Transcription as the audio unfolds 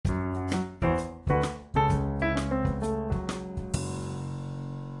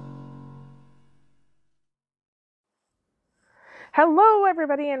Hello,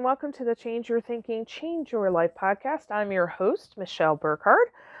 everybody, and welcome to the Change Your Thinking, Change Your Life podcast. I'm your host, Michelle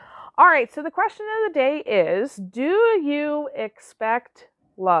Burkhardt. All right, so the question of the day is, do you expect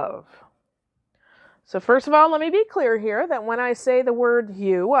love? So first of all, let me be clear here that when I say the word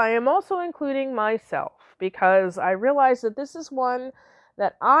you, I am also including myself because I realize that this is one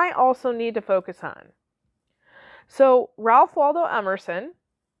that I also need to focus on. So Ralph Waldo Emerson,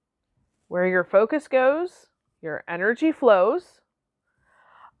 where your focus goes, your energy flows.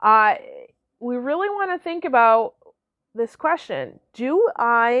 We really want to think about this question. Do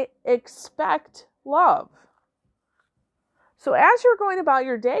I expect love? So as you're going about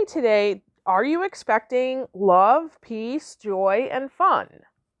your day today, are you expecting love, peace, joy, and fun?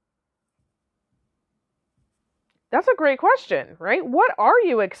 That's a great question, right? What are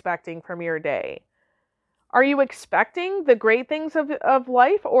you expecting from your day? Are you expecting the great things of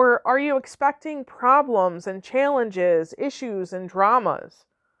life, or are you expecting problems and challenges, issues and dramas?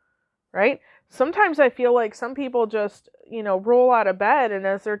 Right? Sometimes I feel like some people just, roll out of bed, and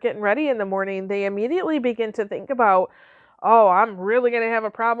as they're getting ready in the morning, they immediately begin to think about, oh, I'm really going to have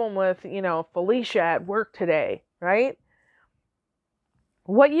a problem with, Felicia at work today, right?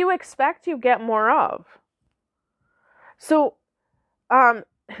 What you expect, you get more of. So,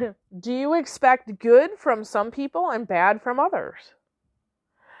 do you expect good from some people and bad from others?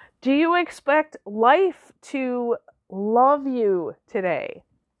 Do you expect life to love you today?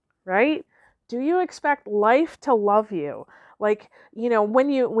 Right? Do you expect life to love you? Like, when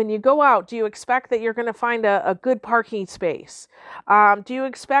you go out, do you expect that you're going to find a good parking space? Do you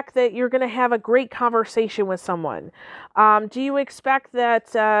expect that you're going to have a great conversation with someone? Do you expect that,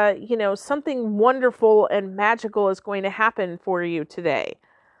 something wonderful and magical is going to happen for you today?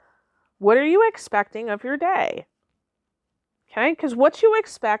 What are you expecting of your day? Okay? Because what you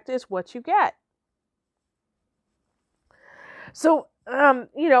expect is what you get. So,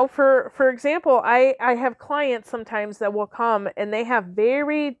 for example, I have clients sometimes that will come and they have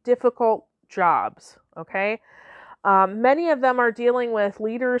very difficult jobs, okay? Many of them are dealing with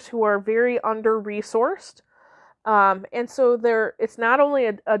leaders who are very under-resourced. And so it's not only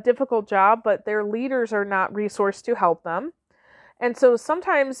a difficult job, but their leaders are not resourced to help them. And so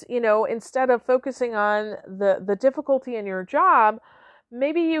sometimes, instead of focusing on the difficulty in your job,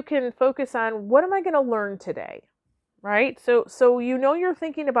 maybe you can focus on, what am I going to learn today? Right? So you're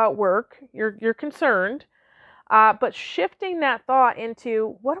thinking about work, you're concerned, but shifting that thought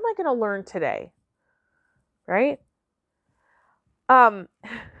into, what am I going to learn today? Right?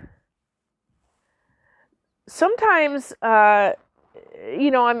 Sometimes, I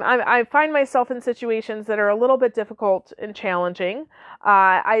find myself in situations that are a little bit difficult and challenging.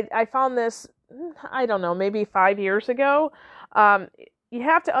 I found this, I don't know, maybe 5 years ago. You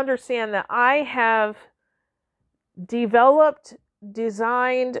have to understand that I have developed,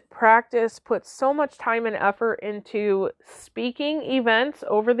 designed, practiced, put so much time and effort into speaking events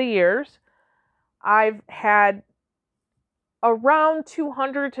over the years. I've had around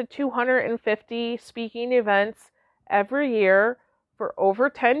 200 to 250 speaking events every year for over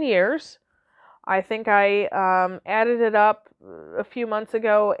 10 years. I think I added it up a few months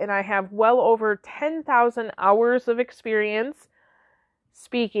ago, and I have well over 10,000 hours of experience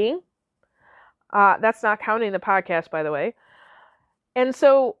speaking. That's not counting the podcast, by the way. And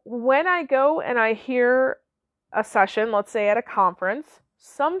so when I go and I hear a session, let's say at a conference,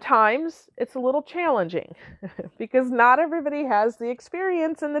 sometimes it's a little challenging because not everybody has the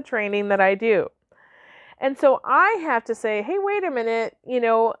experience and the training that I do. And so I have to say, hey, wait a minute,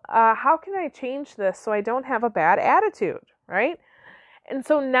 how can I change this so I don't have a bad attitude, right? And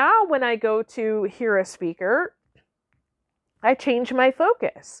so now when I go to hear a speaker, I change my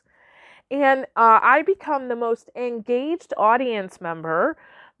focus. And I become the most engaged audience member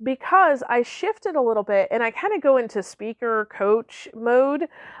because I shifted a little bit and I kind of go into speaker coach mode.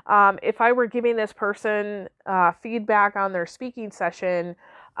 If I were giving this person feedback on their speaking session,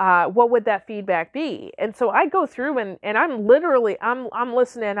 what would that feedback be? And so I go through and I'm literally, I'm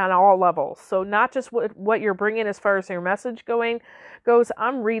listening on all levels. So not just what you're bringing as far as your message goes,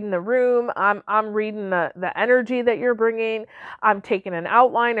 I'm reading the room. I'm reading the energy that you're bringing. I'm taking an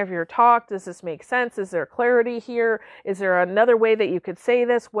outline of your talk. Does this make sense? Is there clarity here? Is there another way that you could say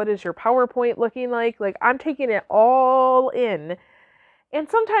this? What is your PowerPoint looking like? Like, I'm taking it all in. And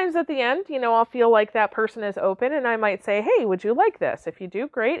sometimes at the end, I'll feel like that person is open and I might say, hey, would you like this? If you do,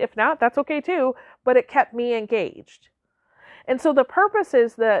 great. If not, that's okay too. But it kept me engaged. And so the purpose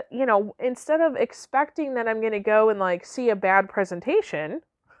is that, instead of expecting that I'm going to go and see a bad presentation,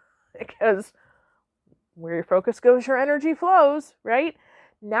 because where your focus goes, your energy flows, right?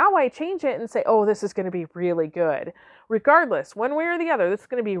 Now I change it and say, oh, this is going to be really good. Regardless, one way or the other, this is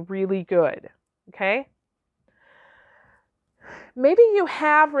going to be really good. Okay? Maybe you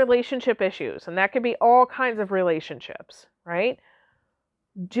have relationship issues, and that could be all kinds of relationships, right?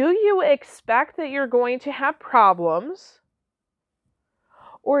 Do you expect that you're going to have problems?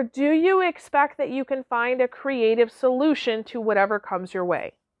 Or do you expect that you can find a creative solution to whatever comes your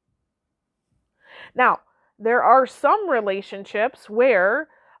way? Now, there are some relationships where,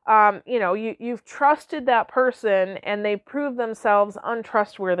 you've trusted that person and they prove themselves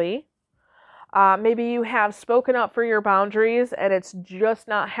untrustworthy. Maybe you have spoken up for your boundaries and it's just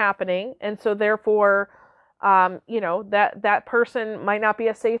not happening. And so therefore, that person might not be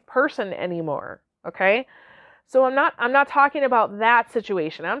a safe person anymore. Okay. So I'm not talking about that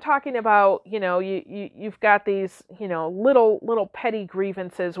situation. I'm talking about, you've got these, little petty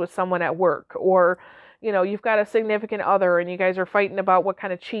grievances with someone at work, or, you've got a significant other and you guys are fighting about what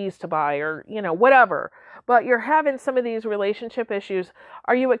kind of cheese to buy, or, whatever. But you're having some of these relationship issues.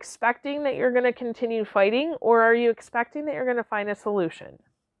 Are you expecting that you're going to continue fighting, or are you expecting that you're going to find a solution?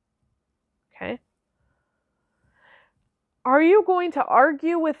 Okay. Are you going to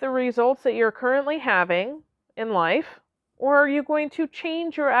argue with the results that you're currently having in life, or are you going to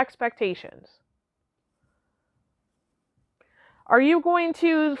change your expectations? Are you going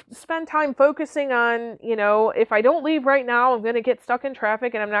to spend time focusing on, if I don't leave right now, I'm going to get stuck in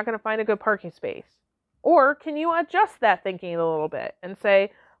traffic and I'm not going to find a good parking space? Or can you adjust that thinking a little bit and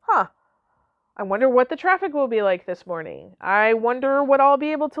say, I wonder what the traffic will be like this morning. I wonder what I'll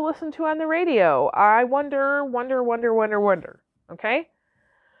be able to listen to on the radio. I wonder. Okay?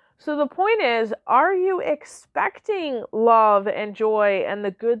 So the point is, are you expecting love and joy and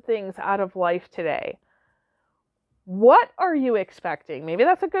the good things out of life today? What are you expecting? Maybe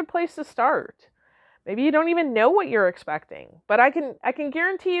that's a good place to start. Maybe you don't even know what you're expecting, but I can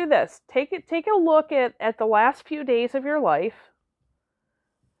guarantee you this. Take a look at the last few days of your life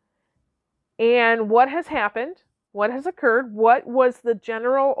and what has happened, what has occurred, what was the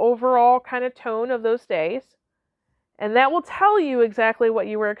general overall kind of tone of those days, and that will tell you exactly what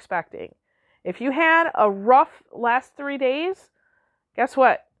you were expecting. If you had a rough last 3 days, guess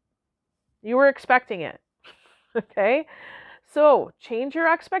what? You were expecting it. Okay? So, change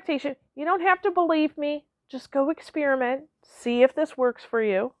your expectation. You don't have to believe me. Just go experiment. See if this works for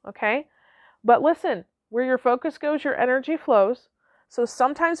you. Okay? But listen, where your focus goes, your energy flows. So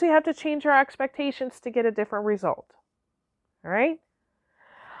sometimes we have to change our expectations to get a different result. All right?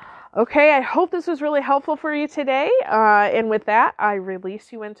 Okay, I hope this was really helpful for you today. And with that, I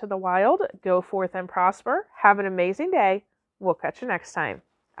release you into the wild. Go forth and prosper. Have an amazing day. We'll catch you next time.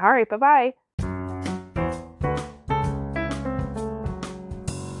 All right, bye-bye.